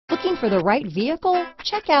Looking for the right vehicle?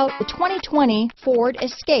 Check out the 2020 Ford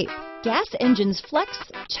Escape. Gas engines flex,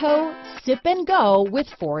 tow, sip and go with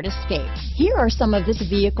Ford Escape. Here are some of this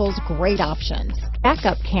vehicle's great options: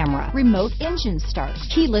 backup camera, remote engine start,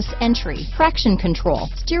 keyless entry, traction control,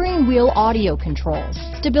 steering wheel audio controls,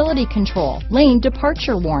 stability control, lane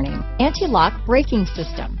departure warning, anti-lock braking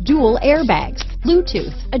system, dual airbags,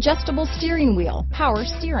 Bluetooth, adjustable steering wheel, power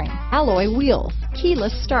steering, alloy wheels,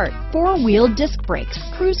 keyless start, four-wheel disc brakes,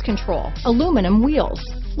 cruise control, aluminum wheels,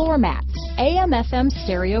 floor mats, AM/FM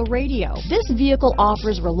stereo radio. This vehicle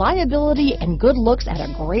offers reliability and good looks at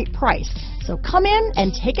a great price. So come in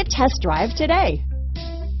and take a test drive today.